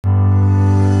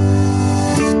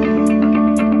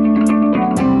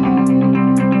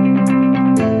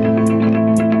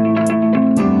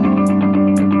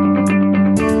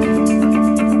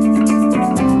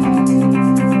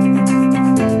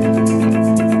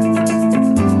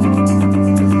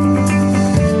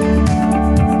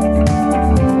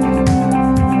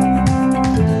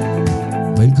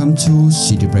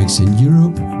Breaks in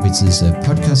Europe, which is a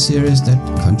podcast series that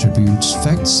contributes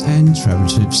facts and travel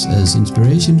tips as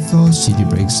inspiration for city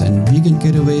breaks and weekend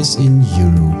getaways in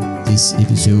Europe. This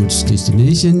episode's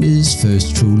destination is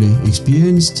first truly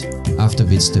experienced, after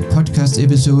which the podcast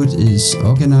episode is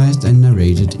organized and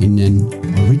narrated in an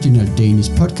original Danish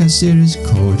podcast series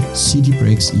called City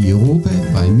Breaks i Europa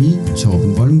by me,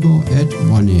 Torben Vollengaard at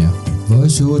HvOnAir.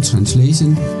 Voiceover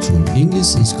translation to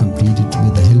English is completed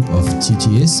with the help of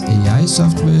TTS AI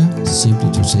software, simply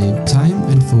to save time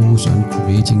and focus on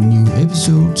creating new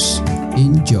episodes.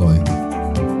 Enjoy!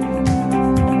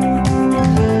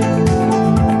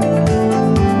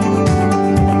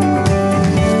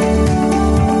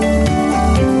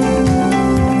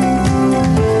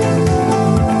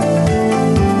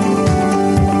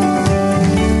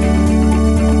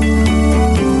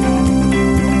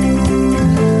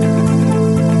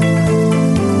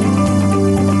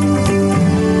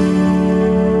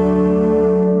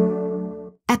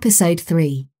 Episode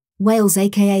 3. Wales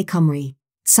aka Cymru.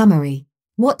 Summary.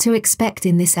 What to expect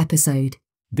in this episode.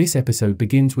 This episode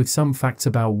begins with some facts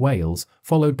about Wales,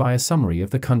 followed by a summary of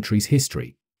the country's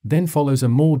history. Then follows a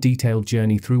more detailed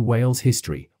journey through Wales'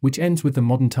 history, which ends with the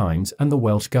modern times and the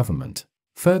Welsh government.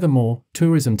 Furthermore,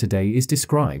 tourism today is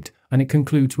described, and it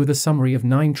concludes with a summary of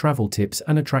 9 travel tips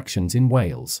and attractions in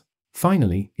Wales.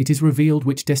 Finally, it is revealed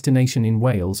which destination in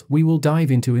Wales we will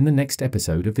dive into in the next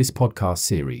episode of this podcast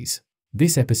series.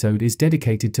 This episode is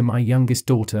dedicated to my youngest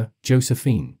daughter,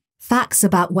 Josephine. Facts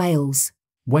about Wales.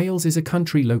 Wales is a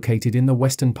country located in the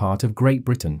western part of Great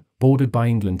Britain, bordered by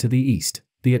England to the east,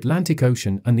 the Atlantic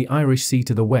Ocean and the Irish Sea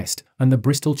to the west, and the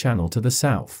Bristol Channel to the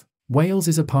south. Wales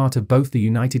is a part of both the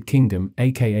United Kingdom,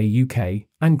 aka UK,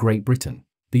 and Great Britain.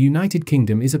 The United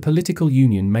Kingdom is a political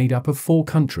union made up of 4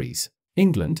 countries: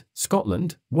 England,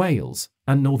 Scotland, Wales,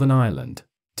 and Northern Ireland.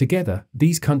 Together,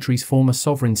 these countries form a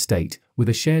sovereign state, with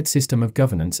a shared system of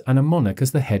governance and a monarch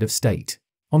as the head of state.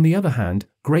 On the other hand,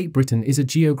 Great Britain is a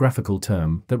geographical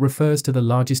term that refers to the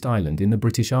largest island in the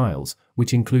British Isles,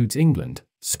 which includes England,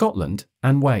 Scotland,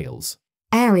 and Wales.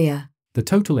 Area. The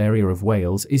total area of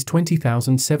Wales is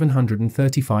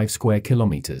 20,735 square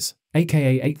kilometres,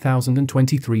 aka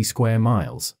 8,023 square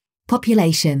miles.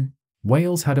 Population.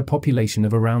 Wales had a population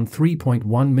of around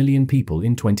 3.1 million people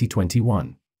in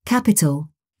 2021. Capital.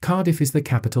 Cardiff is the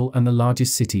capital and the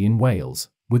largest city in Wales,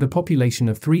 with a population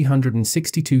of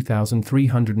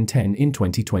 362,310 in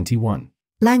 2021.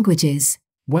 Languages.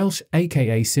 Welsh,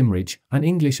 aka Cymru, and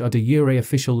English are de jure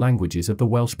official languages of the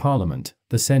Welsh Parliament,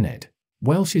 the Senedd.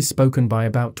 Welsh is spoken by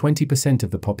about 20%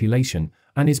 of the population,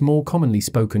 and is more commonly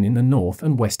spoken in the north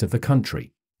and west of the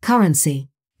country. Currency.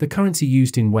 The currency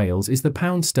used in Wales is the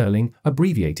pound sterling,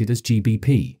 abbreviated as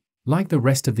GBP. Like the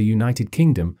rest of the United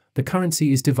Kingdom, the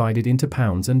currency is divided into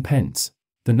pounds and pence.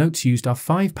 The notes used are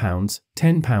 £5, £10,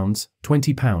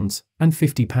 £20, and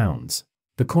 £50.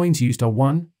 The coins used are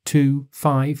 1, 2,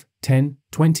 5, 10,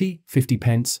 20, 50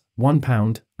 pence,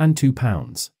 £1, and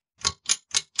 £2.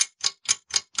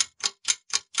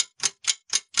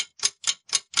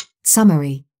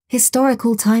 Summary.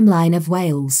 Historical timeline of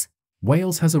Wales.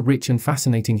 Wales has a rich and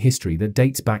fascinating history that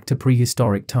dates back to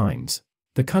prehistoric times.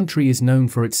 The country is known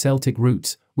for its Celtic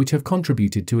roots, which have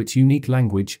contributed to its unique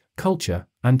language, culture,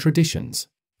 and traditions.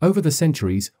 Over the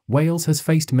centuries, Wales has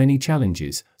faced many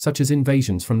challenges, such as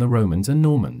invasions from the Romans and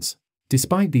Normans.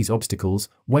 Despite these obstacles,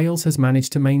 Wales has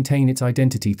managed to maintain its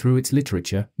identity through its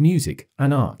literature, music,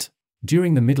 and art.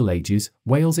 During the Middle Ages,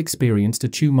 Wales experienced a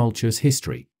tumultuous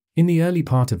history. In the early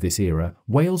part of this era,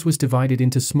 Wales was divided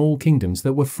into small kingdoms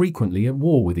that were frequently at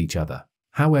war with each other.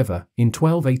 However, in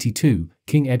 1282,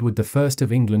 King Edward I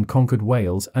of England conquered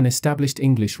Wales and established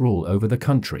English rule over the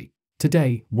country.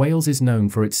 Today, Wales is known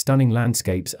for its stunning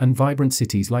landscapes and vibrant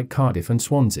cities like Cardiff and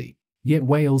Swansea. Yet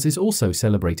Wales is also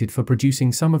celebrated for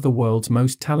producing some of the world's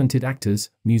most talented actors,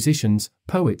 musicians,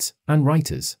 poets, and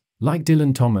writers, like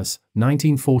Dylan Thomas,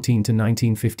 1914 to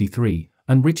 1953,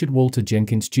 and Richard Walter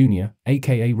Jenkins Jr.,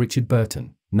 aka Richard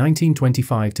Burton,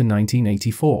 1925 to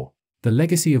 1984. The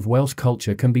legacy of Welsh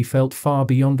culture can be felt far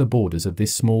beyond the borders of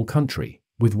this small country,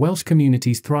 with Welsh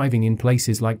communities thriving in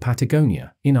places like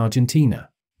Patagonia, in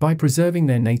Argentina. By preserving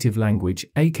their native language,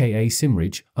 aka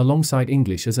Cymru, alongside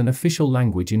English as an official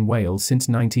language in Wales since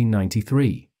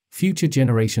 1993, future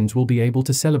generations will be able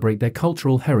to celebrate their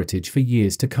cultural heritage for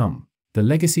years to come. The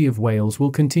legacy of Wales will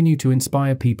continue to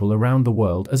inspire people around the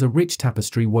world as a rich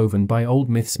tapestry woven by old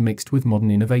myths mixed with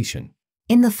modern innovation.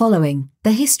 In the following,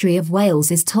 the history of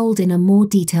Wales is told in a more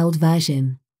detailed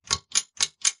version.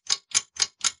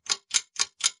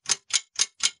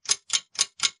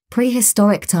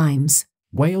 Prehistoric times.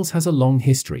 Wales has a long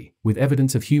history, with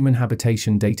evidence of human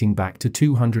habitation dating back to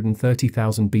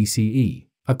 230,000 BCE,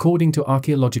 according to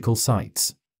archaeological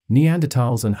sites.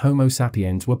 Neanderthals and Homo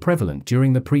sapiens were prevalent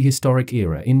during the prehistoric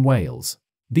era in Wales.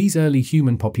 These early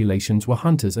human populations were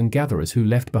hunters and gatherers who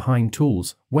left behind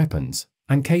tools, weapons,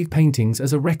 and cave paintings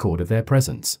as a record of their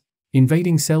presence.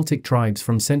 Invading Celtic tribes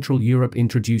from Central Europe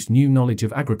introduced new knowledge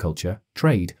of agriculture,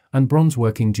 trade, and bronze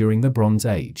working during the Bronze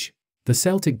Age. The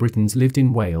Celtic Britons lived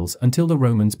in Wales until the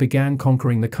Romans began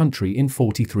conquering the country in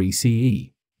 43 CE.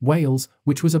 Wales,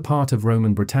 which was a part of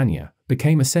Roman Britannia,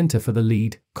 became a centre for the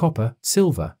lead, copper,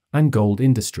 silver, and gold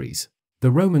industries.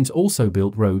 The Romans also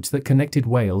built roads that connected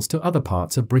Wales to other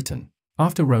parts of Britain.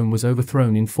 After Rome was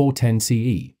overthrown in 410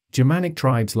 CE, Germanic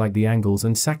tribes like the Angles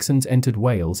and Saxons entered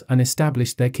Wales and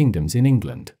established their kingdoms in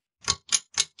England.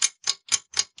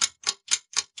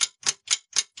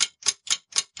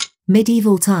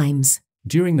 Medieval times.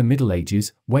 During the Middle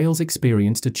Ages, Wales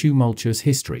experienced a tumultuous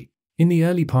history. In the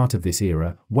early part of this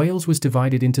era, Wales was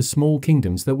divided into small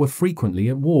kingdoms that were frequently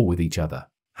at war with each other.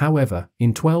 However,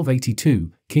 in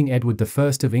 1282, King Edward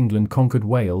I of England conquered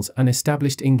Wales and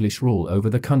established English rule over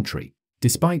the country.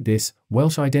 Despite this,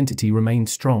 Welsh identity remained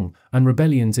strong, and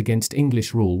rebellions against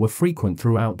English rule were frequent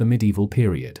throughout the medieval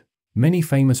period. Many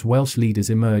famous Welsh leaders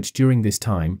emerged during this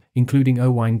time, including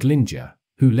Owain Glyndwr,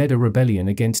 who led a rebellion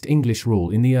against English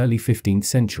rule in the early 15th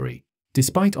century.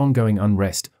 Despite ongoing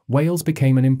unrest, Wales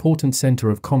became an important centre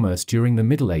of commerce during the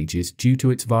Middle Ages due to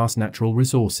its vast natural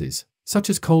resources, such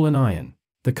as coal and iron.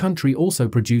 The country also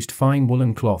produced fine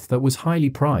woolen cloth that was highly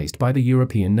prized by the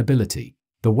European nobility.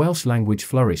 The Welsh language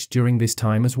flourished during this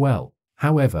time as well.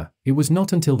 However, it was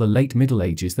not until the late Middle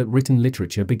Ages that written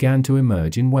literature began to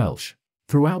emerge in Welsh.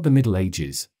 Throughout the Middle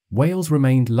Ages, Wales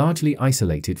remained largely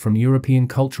isolated from European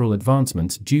cultural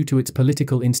advancements due to its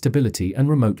political instability and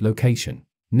remote location.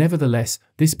 Nevertheless,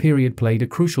 this period played a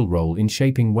crucial role in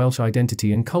shaping Welsh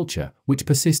identity and culture, which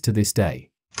persist to this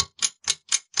day.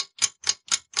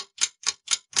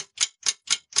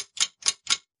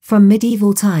 From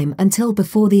medieval time until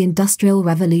before the Industrial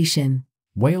Revolution.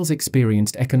 Wales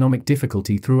experienced economic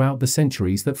difficulty throughout the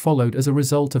centuries that followed as a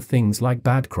result of things like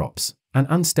bad crops and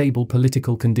unstable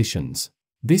political conditions.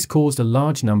 This caused a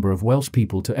large number of Welsh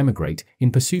people to emigrate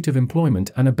in pursuit of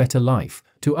employment and a better life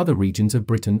to other regions of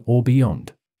Britain or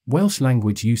beyond. Welsh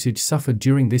language usage suffered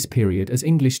during this period as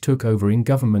English took over in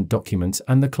government documents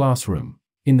and the classroom.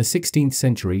 In the 16th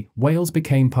century, Wales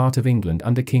became part of England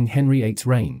under King Henry VIII's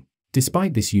reign.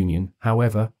 Despite this union,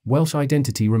 however, Welsh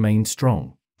identity remained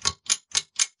strong.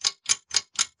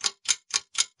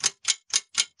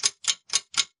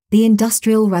 The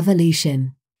Industrial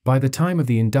Revolution. By the time of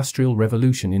the Industrial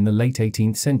Revolution in the late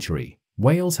 18th century,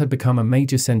 Wales had become a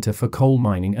major centre for coal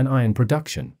mining and iron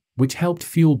production, which helped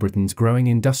fuel Britain's growing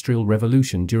industrial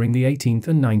revolution during the 18th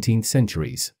and 19th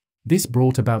centuries. This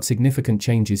brought about significant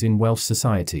changes in Welsh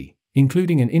society,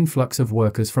 including an influx of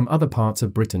workers from other parts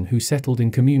of Britain who settled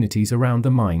in communities around the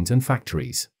mines and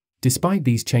factories. Despite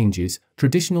these changes,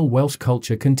 traditional Welsh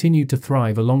culture continued to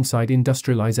thrive alongside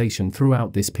industrialisation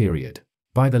throughout this period.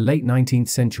 By the late 19th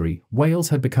century, Wales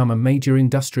had become a major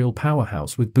industrial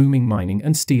powerhouse with booming mining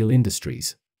and steel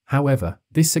industries. However,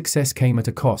 this success came at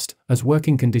a cost, as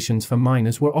working conditions for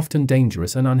miners were often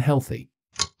dangerous and unhealthy.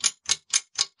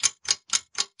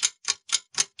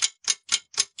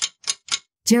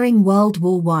 During World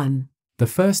War I. The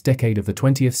first decade of the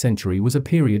 20th century was a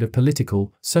period of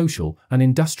political, social, and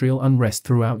industrial unrest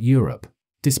throughout Europe.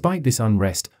 Despite this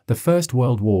unrest, the First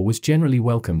World War was generally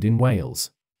welcomed in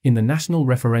Wales. In the national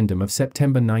referendum of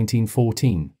September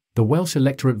 1914, the Welsh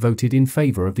electorate voted in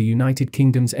favour of the United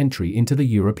Kingdom's entry into the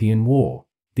European War.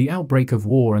 The outbreak of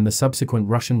war and the subsequent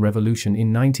Russian Revolution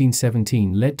in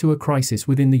 1917 led to a crisis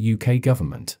within the UK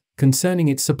government concerning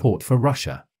its support for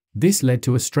Russia. This led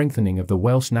to a strengthening of the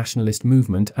Welsh nationalist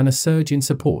movement and a surge in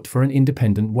support for an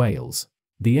independent Wales.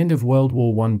 The end of World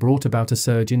War I brought about a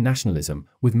surge in nationalism,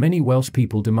 with many Welsh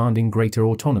people demanding greater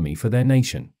autonomy for their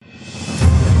nation.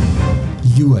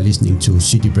 You are listening to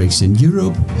City Breaks in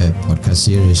Europe, a podcast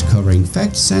series covering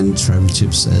facts and travel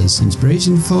tips as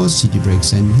inspiration for city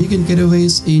breaks and weekend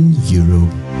getaways in Europe.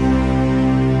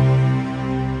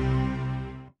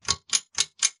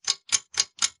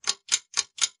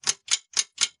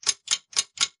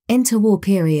 Interwar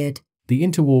period. The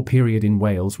interwar period in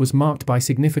Wales was marked by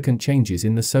significant changes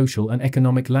in the social and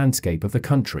economic landscape of the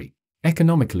country.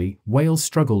 Economically, Wales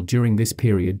struggled during this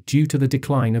period due to the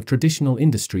decline of traditional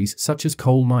industries such as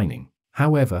coal mining.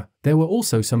 However, there were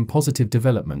also some positive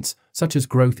developments, such as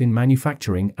growth in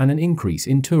manufacturing and an increase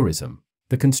in tourism.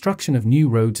 The construction of new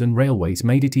roads and railways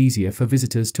made it easier for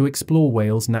visitors to explore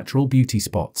Wales' natural beauty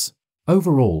spots.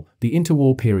 Overall, the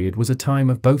interwar period was a time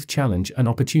of both challenge and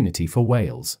opportunity for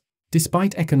Wales.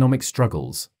 Despite economic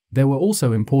struggles, there were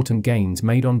also important gains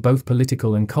made on both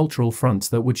political and cultural fronts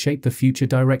that would shape the future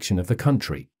direction of the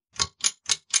country.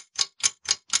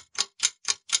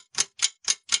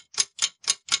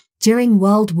 During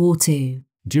World War II.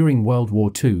 During World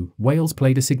War II, Wales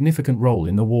played a significant role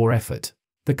in the war effort.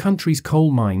 The country's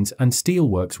coal mines and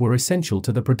steelworks were essential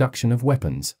to the production of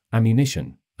weapons,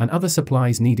 ammunition, and other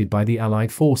supplies needed by the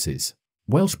Allied forces.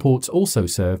 Welsh ports also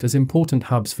served as important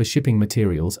hubs for shipping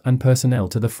materials and personnel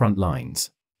to the front lines.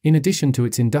 In addition to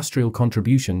its industrial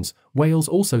contributions, Wales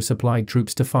also supplied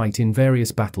troops to fight in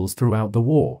various battles throughout the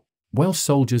war. Welsh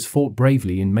soldiers fought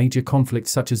bravely in major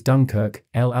conflicts such as Dunkirk,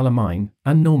 El Alamein,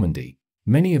 and Normandy.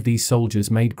 Many of these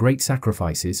soldiers made great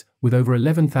sacrifices, with over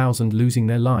 11,000 losing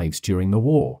their lives during the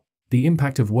war. The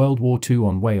impact of World War II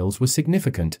on Wales was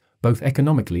significant, both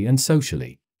economically and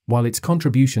socially. While its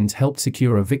contributions helped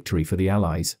secure a victory for the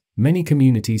Allies, many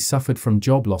communities suffered from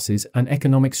job losses and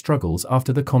economic struggles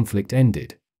after the conflict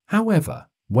ended. However,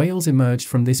 Wales emerged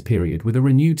from this period with a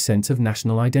renewed sense of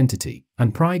national identity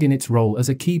and pride in its role as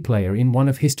a key player in one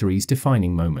of history's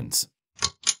defining moments.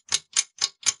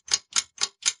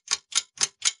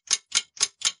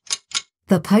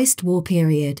 The post-war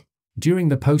period. During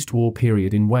the post-war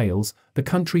period in Wales, the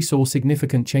country saw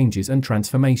significant changes and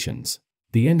transformations.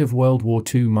 The end of World War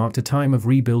II marked a time of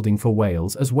rebuilding for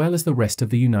Wales as well as the rest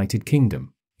of the United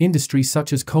Kingdom. Industries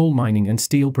such as coal mining and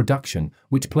steel production,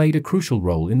 which played a crucial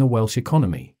role in the Welsh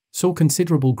economy, saw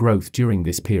considerable growth during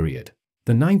this period.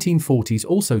 The 1940s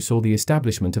also saw the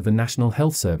establishment of the National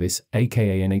Health Service,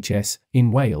 aka NHS,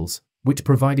 in Wales, which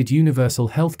provided universal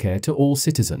healthcare to all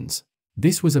citizens.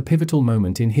 This was a pivotal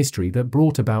moment in history that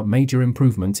brought about major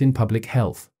improvements in public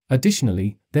health.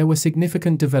 Additionally, there were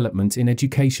significant developments in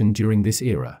education during this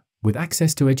era, with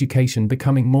access to education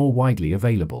becoming more widely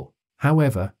available.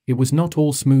 However, it was not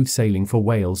all smooth sailing for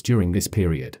Wales during this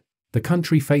period. The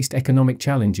country faced economic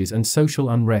challenges and social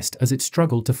unrest as it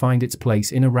struggled to find its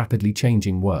place in a rapidly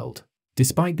changing world.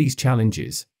 Despite these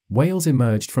challenges, Wales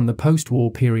emerged from the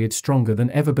post-war period stronger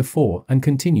than ever before and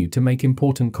continued to make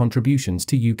important contributions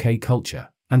to UK culture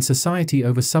and society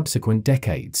over subsequent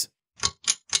decades.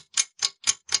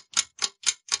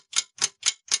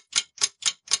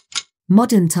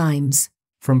 Modern times.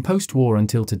 From post-war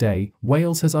until today,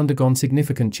 Wales has undergone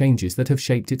significant changes that have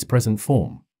shaped its present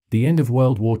form. The end of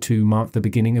World War II marked the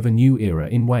beginning of a new era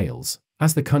in Wales,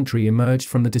 as the country emerged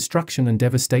from the destruction and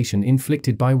devastation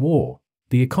inflicted by war.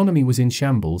 The economy was in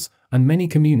shambles, and many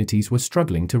communities were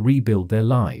struggling to rebuild their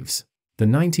lives. The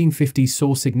 1950s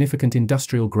saw significant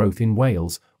industrial growth in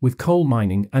Wales, with coal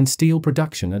mining and steel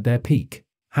production at their peak.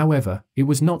 However, it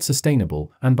was not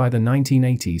sustainable, and by the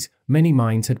 1980s, many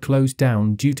mines had closed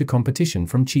down due to competition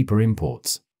from cheaper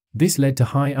imports. This led to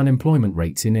high unemployment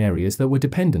rates in areas that were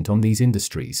dependent on these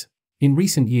industries. In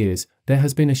recent years, there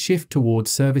has been a shift towards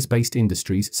service-based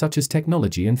industries such as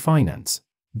technology and finance.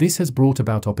 This has brought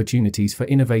about opportunities for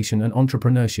innovation and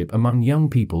entrepreneurship among young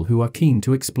people who are keen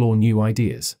to explore new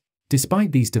ideas.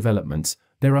 Despite these developments,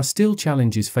 there are still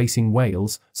challenges facing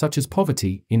Wales, such as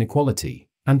poverty, inequality,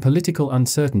 and political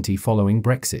uncertainty following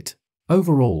Brexit.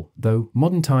 Overall, though,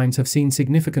 modern times have seen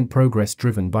significant progress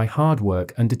driven by hard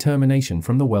work and determination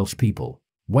from the Welsh people.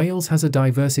 Wales has a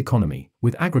diverse economy,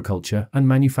 with agriculture and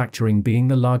manufacturing being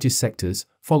the largest sectors,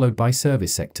 followed by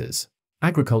service sectors.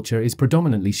 Agriculture is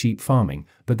predominantly sheep farming,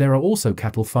 but there are also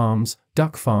cattle farms,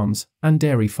 duck farms, and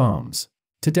dairy farms.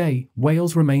 Today,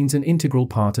 Wales remains an integral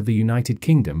part of the United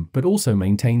Kingdom but also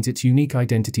maintains its unique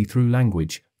identity through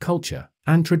language, culture,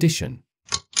 and tradition.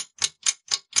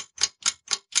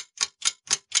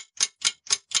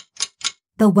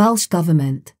 The Welsh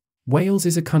Government. Wales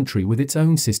is a country with its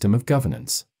own system of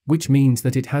governance, which means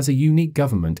that it has a unique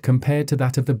government compared to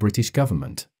that of the British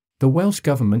government. The Welsh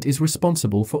Government is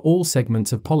responsible for all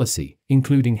segments of policy,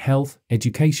 including health,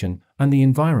 education, and the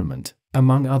environment,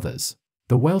 among others.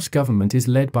 The Welsh Government is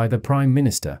led by the Prime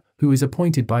Minister, who is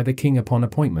appointed by the King upon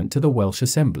appointment to the Welsh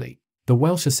Assembly. The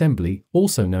Welsh Assembly,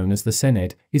 also known as the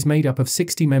Senedd, is made up of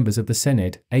 60 members of the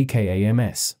Senedd, aka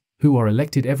MS, who are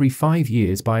elected every 5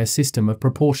 years by a system of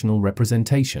proportional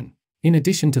representation. In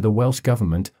addition to the Welsh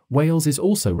Government, Wales is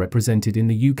also represented in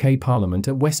the UK Parliament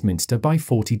at Westminster by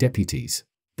 40 deputies.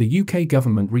 The UK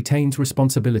government retains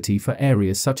responsibility for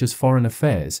areas such as foreign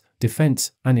affairs,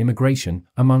 defence, and immigration,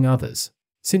 among others.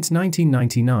 Since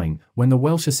 1999, when the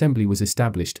Welsh Assembly was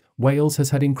established, Wales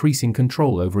has had increasing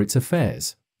control over its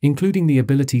affairs, including the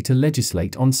ability to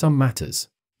legislate on some matters.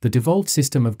 The devolved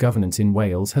system of governance in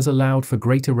Wales has allowed for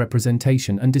greater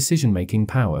representation and decision-making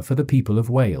power for the people of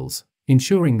Wales,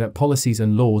 ensuring that policies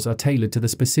and laws are tailored to the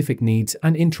specific needs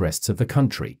and interests of the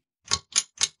country.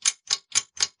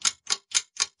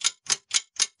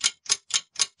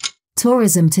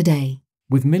 Tourism today.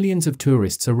 With millions of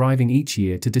tourists arriving each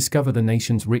year to discover the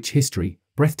nation's rich history,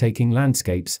 breathtaking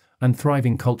landscapes, and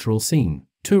thriving cultural scene,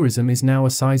 tourism is now a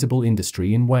sizable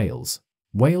industry in Wales.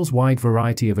 Wales' wide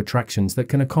variety of attractions that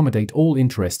can accommodate all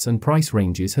interests and price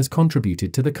ranges has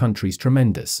contributed to the country's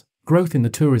tremendous growth in the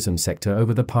tourism sector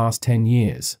over the past 10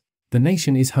 years. The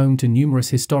nation is home to numerous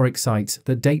historic sites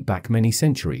that date back many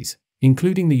centuries,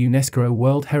 including the UNESCO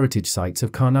World Heritage Sites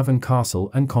of Carnarvon Castle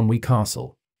and Conwy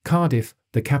Castle. Cardiff,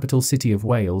 the capital city of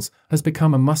Wales, has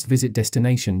become a must-visit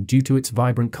destination due to its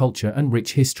vibrant culture and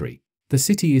rich history. The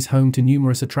city is home to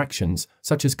numerous attractions,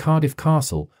 such as Cardiff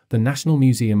Castle, the National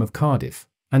Museum of Cardiff,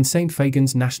 and St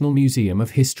Fagan's National Museum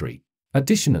of History.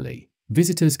 Additionally,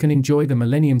 visitors can enjoy the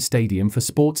Millennium Stadium for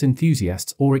sports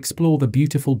enthusiasts or explore the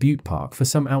beautiful Bute Park for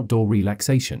some outdoor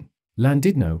relaxation.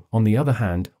 Llandudno, on the other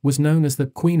hand, was known as the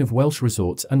Queen of Welsh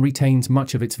resorts and retains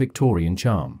much of its Victorian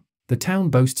charm. The town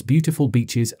boasts beautiful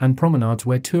beaches and promenades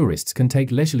where tourists can take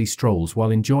leisurely strolls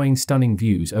while enjoying stunning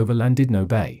views over Llandudno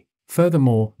Bay.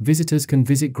 Furthermore, visitors can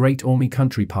visit Great Orme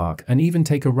Country Park and even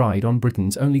take a ride on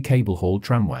Britain's only cable-hauled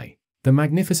tramway. The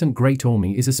magnificent Great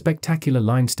Orme is a spectacular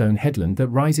limestone headland that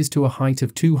rises to a height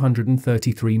of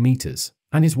 233 metres,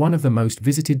 and is one of the most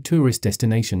visited tourist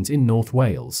destinations in North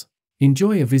Wales.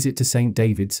 Enjoy a visit to St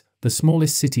David's, the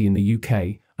smallest city in the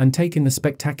UK, and take in the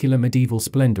spectacular medieval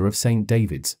splendour of St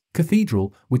David's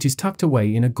Cathedral, which is tucked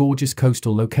away in a gorgeous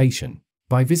coastal location.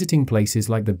 By visiting places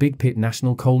like the Big Pit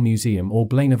National Coal Museum or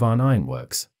Blaenavon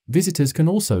Ironworks, visitors can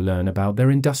also learn about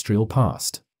their industrial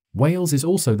past. Wales is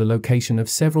also the location of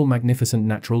several magnificent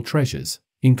natural treasures,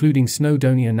 including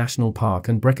Snowdonia National Park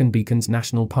and Brecon Beacons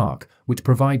National Park, which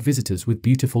provide visitors with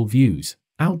beautiful views,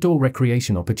 outdoor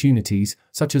recreation opportunities,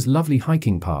 such as lovely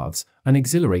hiking paths, and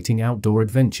exhilarating outdoor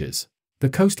adventures. The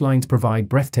coastlines provide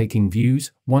breathtaking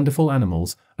views, wonderful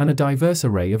animals, and a diverse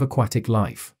array of aquatic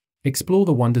life. Explore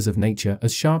the wonders of nature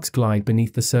as sharks glide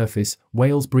beneath the surface,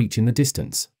 whales breach in the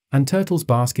distance, and turtles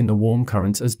bask in the warm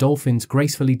currents as dolphins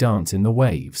gracefully dance in the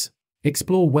waves.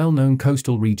 Explore well-known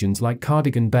coastal regions like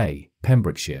Cardigan Bay,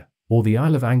 Pembrokeshire, or the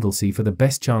Isle of Anglesey for the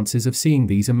best chances of seeing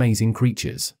these amazing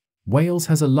creatures. Wales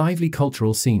has a lively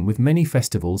cultural scene with many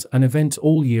festivals and events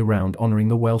all year round honouring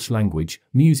the Welsh language,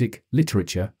 music,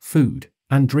 literature, food,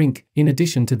 and drink, in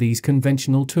addition to these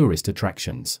conventional tourist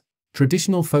attractions.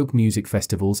 Traditional folk music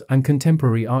festivals and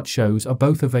contemporary art shows are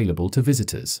both available to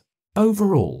visitors.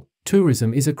 Overall,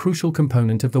 tourism is a crucial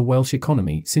component of the Welsh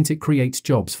economy since it creates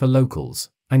jobs for locals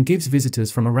and gives visitors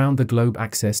from around the globe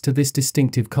access to this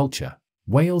distinctive culture.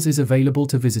 Wales is available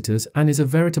to visitors and is a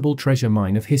veritable treasure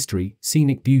mine of history,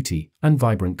 scenic beauty, and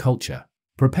vibrant culture.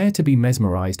 Prepare to be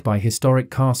mesmerized by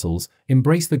historic castles,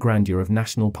 embrace the grandeur of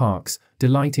national parks,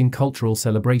 delight in cultural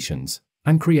celebrations,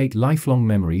 and create lifelong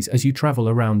memories as you travel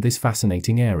around this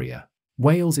fascinating area.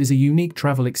 Wales is a unique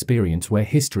travel experience where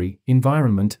history,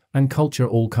 environment, and culture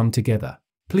all come together.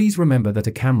 Please remember that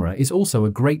a camera is also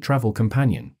a great travel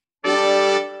companion.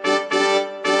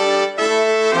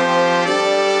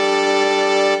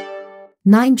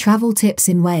 Nine travel tips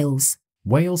in Wales.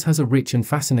 Wales has a rich and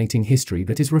fascinating history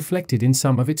that is reflected in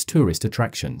some of its tourist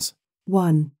attractions.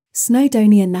 1.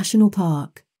 Snowdonia National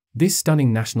Park. This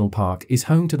stunning national park is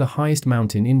home to the highest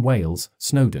mountain in Wales,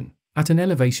 Snowdon, at an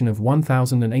elevation of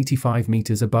 1,085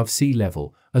 metres above sea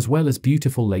level, as well as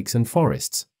beautiful lakes and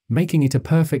forests, making it a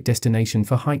perfect destination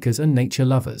for hikers and nature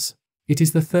lovers. It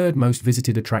is the third most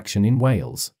visited attraction in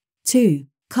Wales. 2.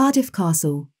 Cardiff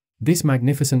Castle. This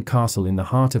magnificent castle in the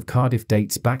heart of Cardiff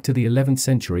dates back to the 11th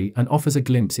century and offers a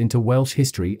glimpse into Welsh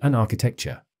history and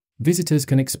architecture. Visitors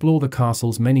can explore the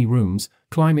castle's many rooms,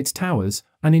 climb its towers,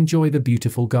 and enjoy the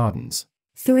beautiful gardens.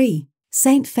 3.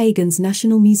 St Fagan's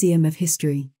National Museum of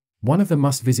History. One of the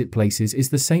must-visit places is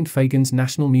the St Fagan's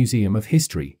National Museum of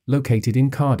History, located in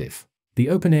Cardiff. The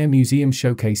open-air museum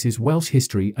showcases Welsh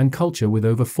history and culture with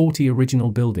over 40 original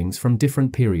buildings from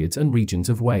different periods and regions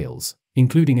of Wales,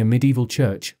 including a medieval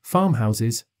church,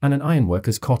 farmhouses, and an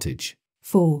ironworker's cottage.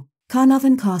 4.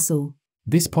 Carnarvon Castle.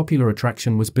 This popular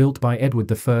attraction was built by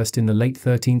Edward I in the late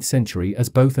 13th century as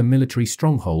both a military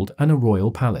stronghold and a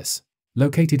royal palace.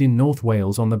 Located in North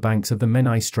Wales on the banks of the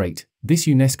Menai Strait, this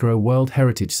UNESCO World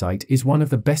Heritage Site is one of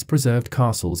the best preserved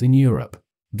castles in Europe.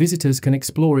 Visitors can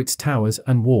explore its towers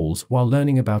and walls while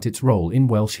learning about its role in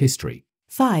Welsh history.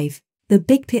 5. The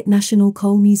Big Pit National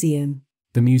Coal Museum.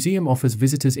 The museum offers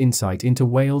visitors insight into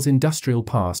Wales' industrial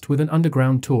past with an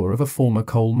underground tour of a former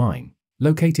coal mine.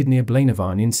 Located near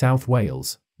Blaenavon in South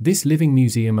Wales, This living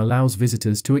museum allows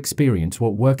visitors to experience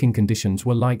what working conditions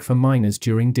were like for miners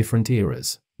during different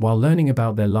eras, while learning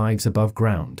about their lives above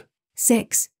ground.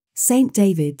 6. St.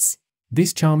 David's.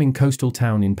 This charming coastal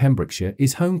town in Pembrokeshire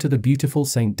is home to the beautiful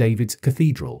St. David's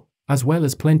Cathedral, as well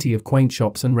as plenty of quaint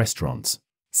shops and restaurants.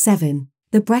 7.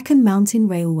 The Brecon Mountain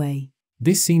Railway.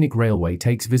 This scenic railway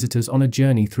takes visitors on a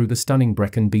journey through the stunning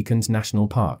Brecon Beacons National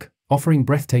Park, offering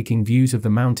breathtaking views of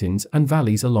the mountains and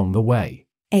valleys along the way.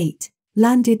 8.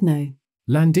 Llandudno.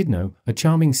 Llandudno, a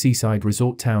charming seaside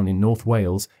resort town in North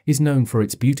Wales, is known for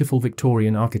its beautiful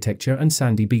Victorian architecture and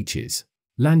sandy beaches.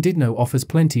 Llandudno offers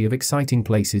plenty of exciting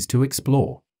places to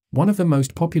explore. One of the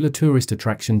most popular tourist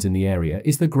attractions in the area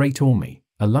is the Great Orme,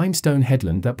 a limestone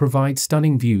headland that provides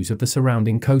stunning views of the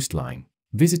surrounding coastline.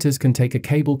 Visitors can take a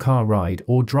cable car ride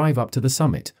or drive up to the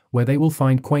summit, where they will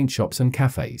find quaint shops and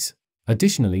cafes.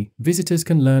 Additionally, visitors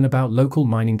can learn about local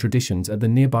mining traditions at the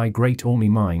nearby Great Orme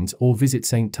mines or visit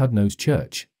St. Tudno's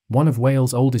Church, one of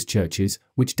Wales' oldest churches,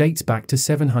 which dates back to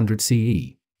 700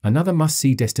 CE. Another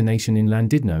must-see destination in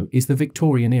Llandudno is the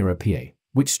Victorian-era pier,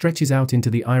 which stretches out into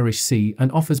the Irish Sea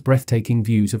and offers breathtaking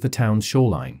views of the town's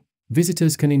shoreline.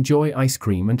 Visitors can enjoy ice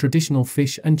cream and traditional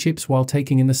fish and chips while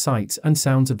taking in the sights and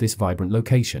sounds of this vibrant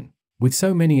location. With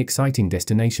so many exciting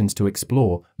destinations to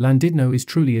explore, Llandudno is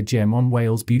truly a gem on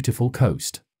Wales' beautiful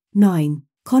coast. 9.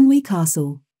 Conwy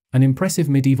Castle. An impressive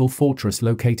medieval fortress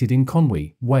located in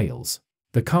Conwy, Wales.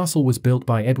 The castle was built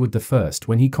by Edward I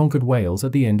when he conquered Wales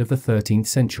at the end of the 13th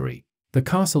century. The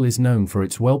castle is known for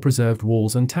its well-preserved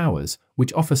walls and towers,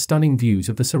 which offer stunning views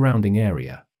of the surrounding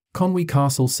area. Conwy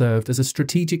Castle served as a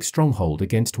strategic stronghold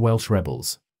against Welsh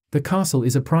rebels. The castle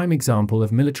is a prime example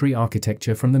of military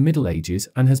architecture from the Middle Ages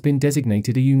and has been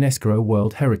designated a UNESCO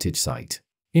World Heritage Site.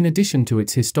 In addition to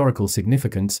its historical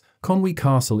significance, Conwy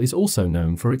Castle is also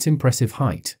known for its impressive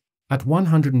height. At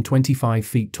 125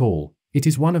 feet tall, it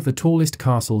is one of the tallest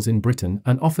castles in Britain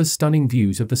and offers stunning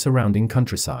views of the surrounding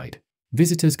countryside.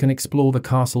 Visitors can explore the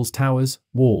castle's towers,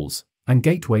 walls, and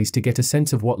gateways to get a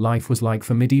sense of what life was like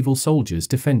for medieval soldiers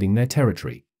defending their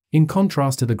territory. In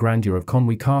contrast to the grandeur of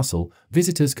Conwy Castle,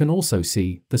 visitors can also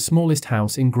see the smallest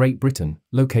house in Great Britain,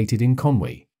 located in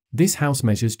Conwy. This house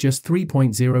measures just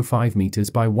 3.05 meters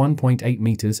by 1.8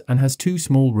 meters and has two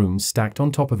small rooms stacked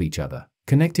on top of each other,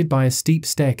 connected by a steep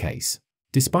staircase.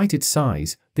 Despite its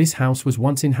size, this house was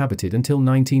once inhabited until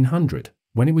 1900,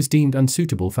 when it was deemed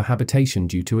unsuitable for habitation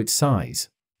due to its size.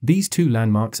 These two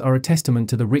landmarks are a testament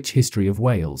to the rich history of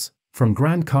Wales, from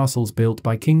grand castles built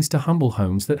by kings to humble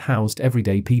homes that housed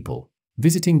everyday people.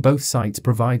 Visiting both sites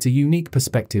provides a unique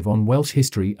perspective on Welsh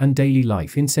history and daily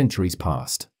life in centuries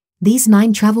past. These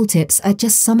 9 travel tips are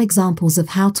just some examples of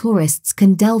how tourists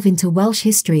can delve into Welsh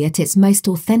history at its most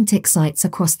authentic sites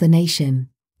across the nation.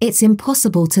 It's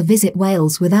impossible to visit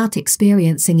Wales without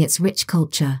experiencing its rich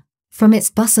culture. From its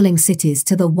bustling cities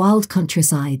to the wild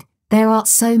countryside, there are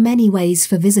so many ways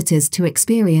for visitors to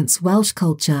experience Welsh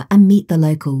culture and meet the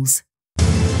locals.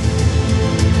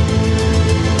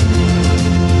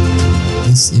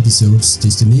 This episode's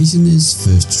destination is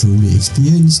first truly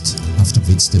experienced, after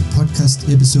which the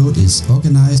podcast episode is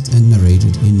organized and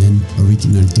narrated in an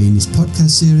original Danish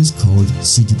podcast series called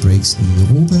City Breaks in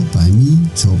Europa by me,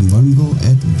 Torben Vollengaard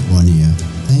at HvOnAir.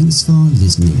 Thanks for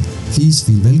listening. Please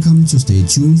feel welcome to stay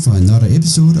tuned for another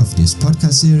episode of this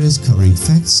podcast series covering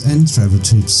facts and travel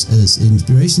tips as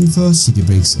inspiration for city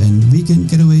breaks and weekend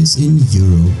getaways in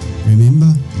Europe.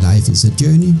 Remember, life is a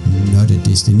journey, not a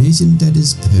destination that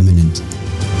is permanent.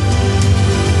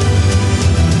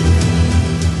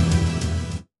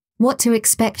 What to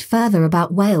expect further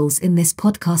about Wales in this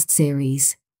podcast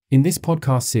series. In this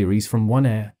podcast series from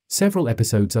HvOnAir, several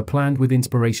episodes are planned with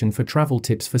inspiration for travel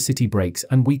tips for city breaks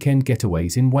and weekend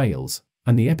getaways in Wales,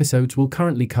 and the episodes will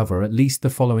currently cover at least the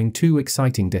following 2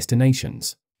 exciting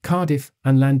destinations: Cardiff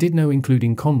and Llandudno,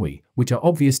 including Conwy, which are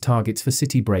obvious targets for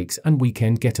city breaks and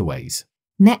weekend getaways.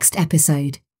 Next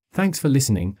episode. Thanks for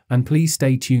listening, and please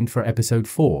stay tuned for episode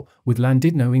 4, with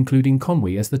Llandudno including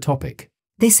Conwy as the topic.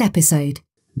 This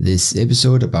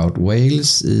episode about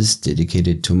Wales is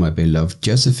dedicated to my beloved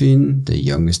Josephine, the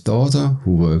youngest daughter,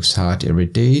 who works hard every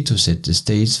day to set the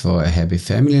stage for a happy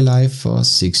family life for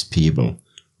 6 people.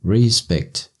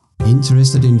 Respect.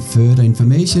 Interested in further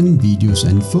information, videos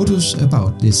and photos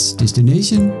about this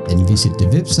destination? Then visit the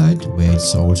website, where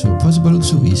it's also possible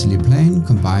to easily plan,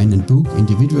 combine and book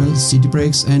individual city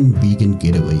breaks and weekend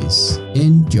getaways.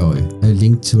 Enjoy! A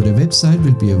link to the website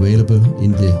will be available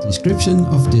in the description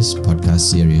of this podcast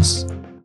series.